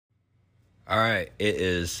All right, it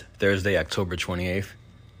is Thursday, October 28th,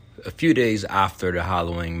 a few days after the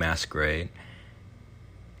Halloween Masquerade.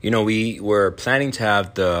 You know, we were planning to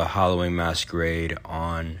have the Halloween Masquerade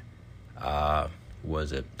on, the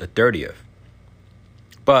 30th?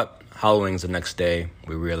 But Halloween's the next day.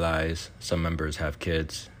 We realize some members have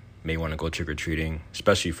kids, may want to go trick-or-treating,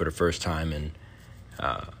 especially for the first time in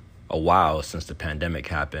a while since the pandemic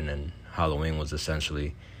happened and Halloween was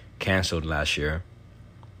essentially canceled last year.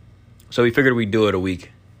 So we figured we'd do it a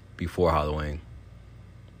week before Halloween.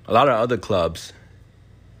 A lot of other clubs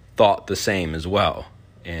thought the same as well,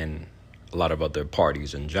 and a lot of other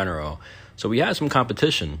parties in general. So we had some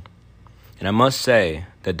competition. And I must say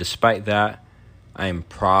that despite that, I am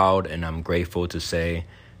proud and I'm grateful to say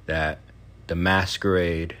that the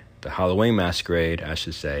Masquerade, the Halloween Masquerade, I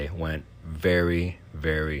should say, went very,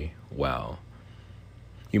 very well.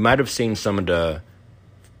 You might have seen some of the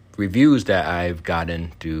reviews that I've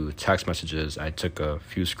gotten through text messages. I took a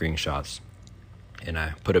few screenshots and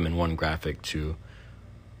I put them in one graphic to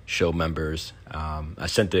show members. I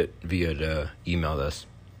sent it via the email list.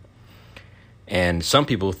 And some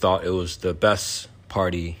people thought it was the best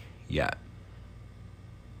party yet.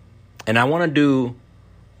 And I want to do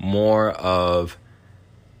more of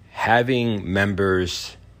having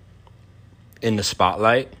members in the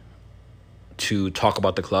spotlight to talk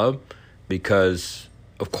about the club, because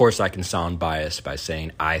of course I can sound biased by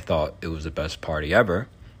saying I thought it was the best party ever.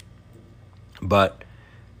 But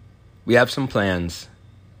we have some plans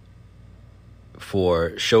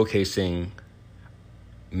for showcasing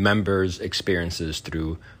members' experiences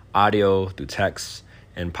through audio, through text,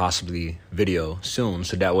 and possibly video soon.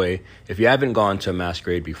 So that way, if you haven't gone to a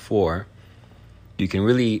Masquerade before, you can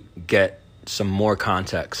really get some more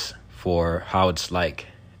context for how it's like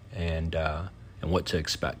and what to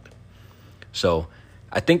expect. So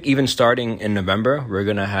I think even starting in November, we're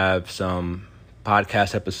going to have some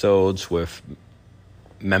podcast episodes with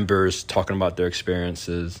members talking about their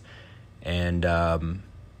experiences. And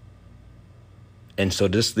so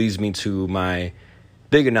this leads me to my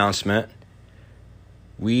big announcement.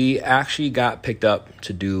 We actually got picked up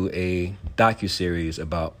to do a Docuseries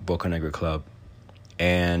about Bocanegra Club.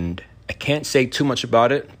 And I can't say too much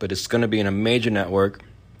about it, but it's going to be in a major network.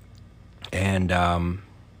 And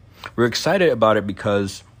we're excited about it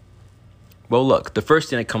because, well, look, the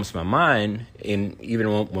first thing that comes to my mind, and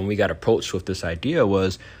even when we got approached with this idea,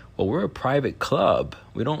 was, well, we're a private club.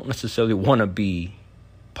 We don't necessarily want to be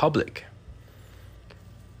public.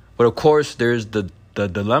 But of course, there's the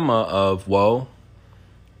dilemma of, well,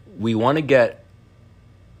 we want to get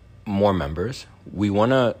more members. We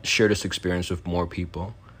want to share this experience with more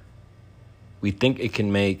people. We think it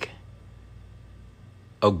can make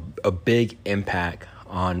a big impact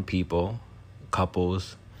on people,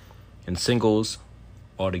 couples, and singles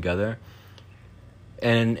altogether.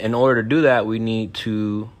 And in order to do that, we need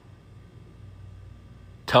to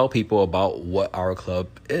tell people about what our club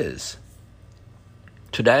is.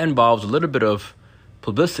 So that involves a little bit of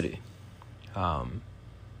publicity.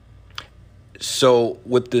 So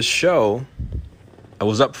with this show, I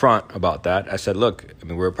was upfront about that. I said, look,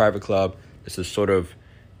 we're a private club. This is sort of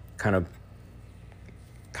kind of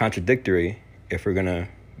contradictory if we're going to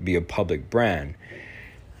be a public brand.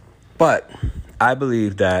 But I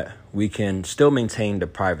believe that we can still maintain the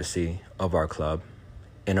privacy of our club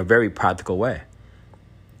in a very practical way.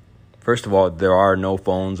 First of all, there are no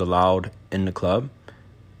phones allowed in the club,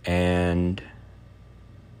 and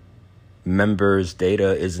members'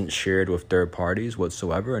 data isn't shared with third parties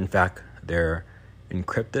whatsoever. In fact, they're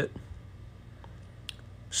encrypted.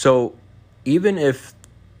 So even if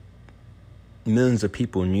millions of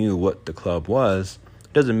people knew what the club was,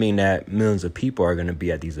 it doesn't mean that millions of people are going to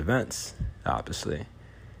be at these events, obviously,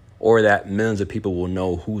 or that millions of people will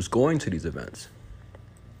know who's going to these events.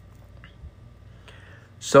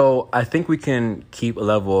 So I think we can keep a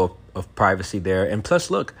level of privacy there. And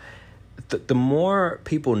plus, look, the more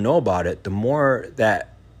people know about it, the more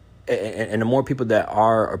that, and the more people that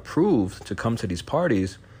are approved to come to these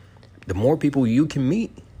parties, the more people you can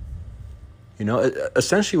meet. You know,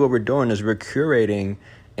 essentially what we're doing is we're curating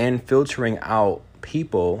and filtering out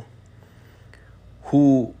people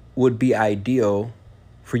who would be ideal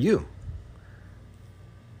for you.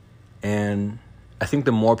 And I think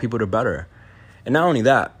the more people, the better. And not only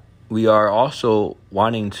that, we are also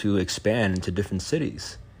wanting to expand into different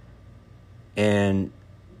cities. And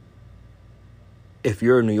if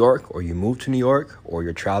you're in New York, or you move to New York, or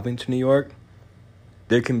you're traveling to New York,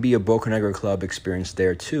 there can be a Bocanegra Club experience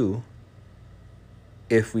there too,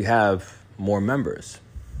 if we have more members.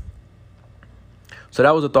 So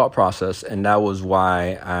that was a thought process, and that was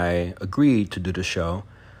why I agreed to do the show.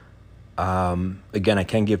 Again, I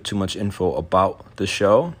can't give too much info about the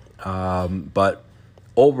show, but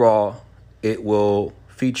overall, it will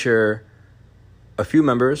feature a few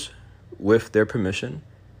members with their permission,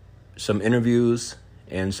 some interviews,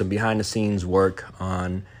 and some behind-the-scenes work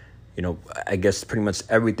on, I guess pretty much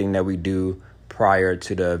everything that we do prior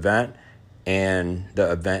to the event and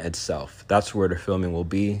the event itself. That's where the filming will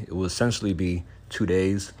be. It will essentially be 2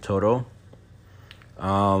 days total.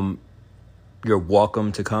 You're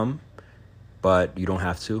welcome to come, but you don't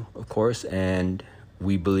have to, of course, and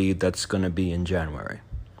we believe that's going to be in January.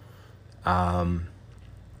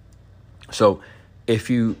 So if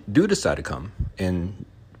you do decide to come and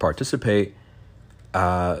participate,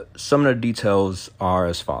 some of the details are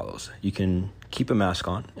as follows. You can keep a mask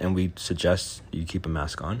on, and we suggest you keep a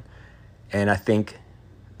mask on. And I think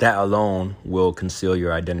that alone will conceal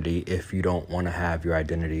your identity if you don't want to have your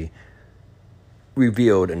identity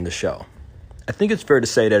revealed in the show. I think it's fair to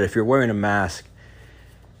say that if you're wearing a mask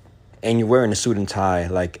and you're wearing a suit and tie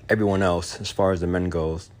like everyone else as far as the men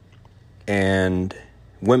goes, and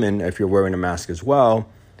women, if you're wearing a mask as well,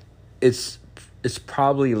 it's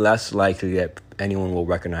probably less likely that anyone will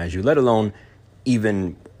recognize you, let alone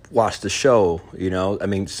even watch the show. A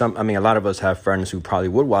lot of us have friends who probably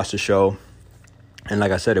would watch the show, and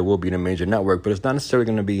like I said, it will be in a major network, but it's not necessarily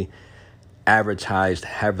going to be advertised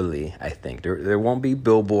heavily. I think there won't be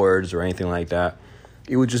billboards or anything like that.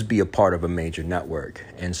 It would just be a part of a major network,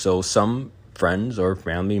 and so some friends or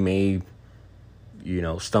family may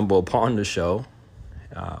stumble upon the show.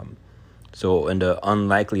 So in the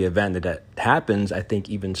unlikely event that happens, I think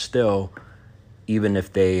even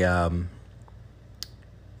if they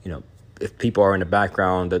if people are in the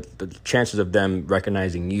background, the chances of them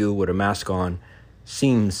recognizing you with a mask on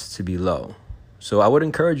seems to be low. So I would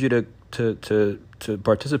encourage you to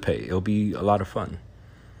participate. It'll be a lot of fun.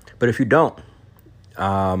 But if you don't,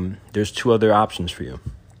 there's two other options for you.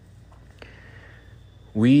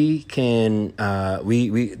 We can,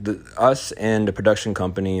 us and the production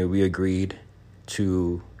company, we agreed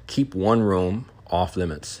to keep one room off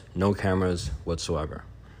limits, no cameras whatsoever.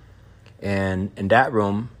 And in that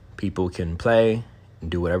room, people can play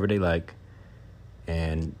and do whatever they like,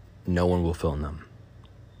 and no one will film them.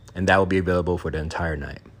 And that will be available for the entire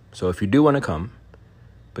night. So if you do want to come,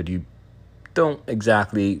 but you don't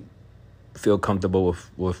exactly feel comfortable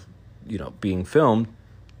with being filmed,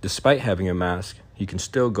 despite having a mask, you can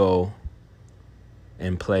still go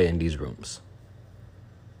and play in these rooms.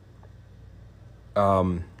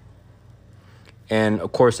 And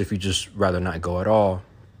of course, if you just rather not go at all,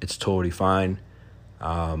 it's totally fine.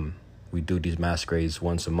 We do these masquerades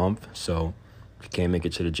once a month, so if you can't make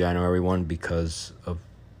it to the January one because of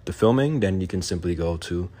the filming, then you can simply go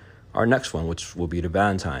to our next one, which will be the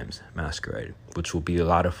Valentine's Masquerade, which will be a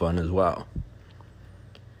lot of fun as well.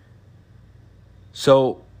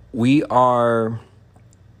 So we are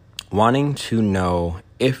wanting to know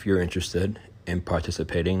if you're interested in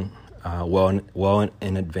participating well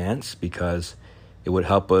in advance, because it would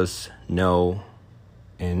help us know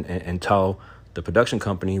and tell the production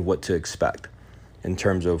company what to expect in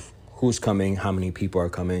terms of who's coming, how many people are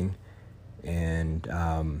coming, and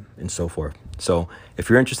so forth. So if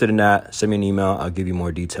you're interested in that, send me an email. I'll give you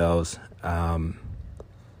more details, and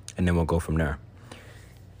then we'll go from there.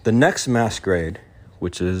 The next Masquerade,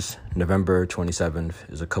 which is November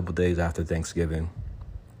 27th, is a couple days after Thanksgiving.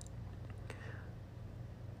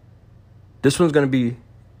 This one's going to be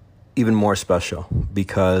even more special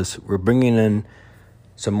because we're bringing in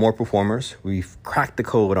some more performers. We've cracked the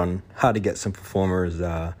code on how to get some performers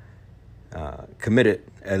committed,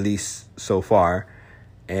 at least so far,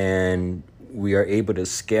 and we are able to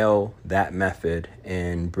scale that method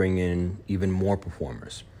and bring in even more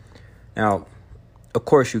performers. Now, of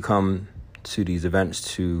course, you come to these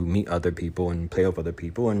events to meet other people and play with other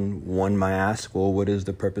people, and one might ask, well, what is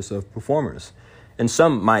the purpose of performers? And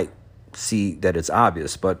some might see that it's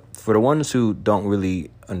obvious, but for the ones who don't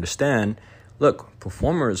really understand, look,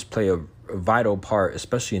 performers play a vital part,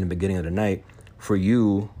 especially in the beginning of the night, for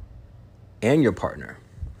you and your partner.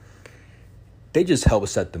 They just help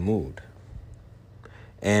set the mood.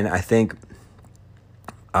 And I think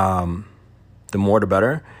the more the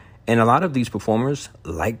better. And a lot of these performers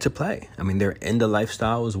like to play. I mean, they're in the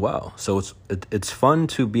lifestyle as well. So it's fun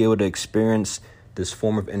to be able to experience this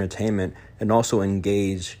form of entertainment and also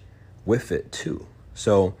engage with it too.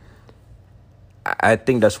 So I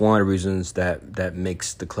think that's one of the reasons that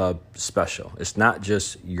makes the club special. It's not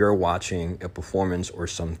just you're watching a performance or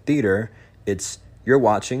some theater. It's you're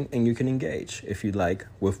watching and you can engage, if you like,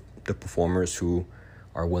 with the performers who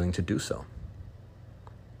are willing to do so.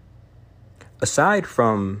 Aside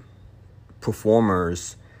from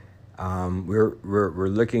performers we're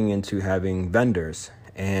looking into having vendors,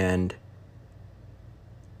 and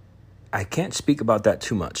I can't speak about that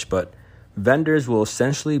too much, but vendors will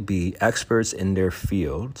essentially be experts in their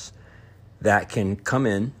fields that can come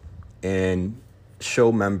in and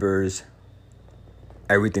show members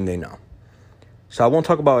everything they know. So I won't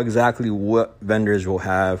talk about exactly what vendors will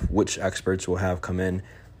have, which experts will have come in,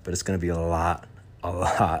 but it's going to be a lot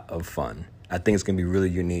of fun. I think it's going to be really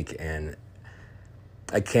unique, and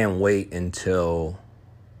I can't wait until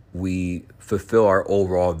we fulfill our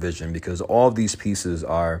overall vision, because all of these pieces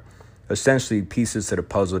are essentially pieces to the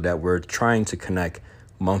puzzle that we're trying to connect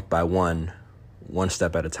month by one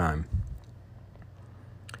step at a time.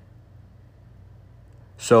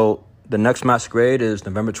 So the next Masquerade is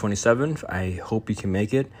November 27th. I hope you can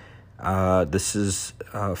make it. This is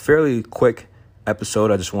a fairly quick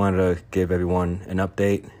episode. I just wanted to give everyone an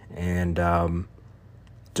update. And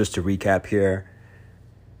just to recap here,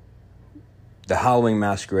 the Halloween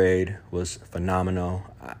Masquerade was phenomenal.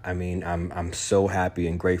 I mean, I'm so happy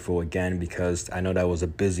and grateful again, because I know that was a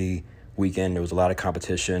busy weekend. There was a lot of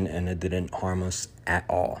competition, and it didn't harm us at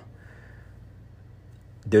all.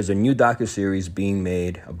 There's a new docuseries being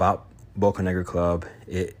made about Bocanegra Club.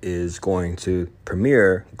 It is going to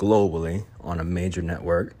premiere globally on a major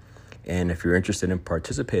network. And if you're interested in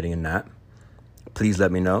participating in that, please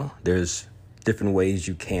let me know. There's different ways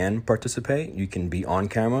you can participate. You can be on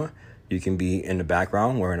camera. You can be in the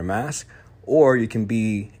background wearing a mask. Or you can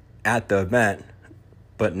be at the event,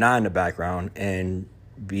 but not in the background, and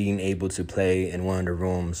being able to play in one of the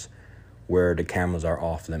rooms where the cameras are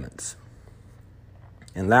off limits.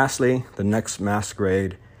 And lastly, the next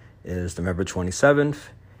Masquerade is November 27th.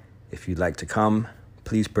 If you'd like to come,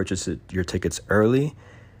 please purchase your tickets early.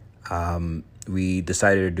 We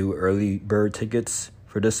decided to do early bird tickets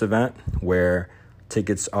for this event, where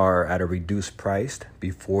tickets are at a reduced price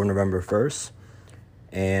before November 1st.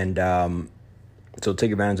 And so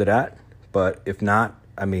take advantage of that. But if not,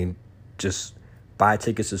 I mean, just buy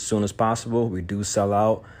tickets as soon as possible. We do sell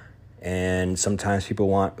out. And sometimes people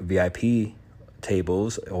want VIP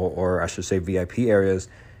tables, or I should say VIP areas,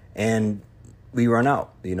 and we run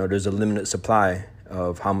out. There's a limited supply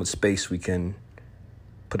of how much space we can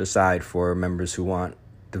put aside for members who want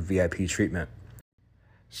the VIP treatment.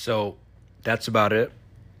 So that's about it.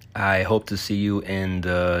 I hope to see you in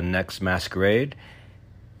the next Masquerade.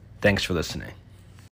 Thanks for listening.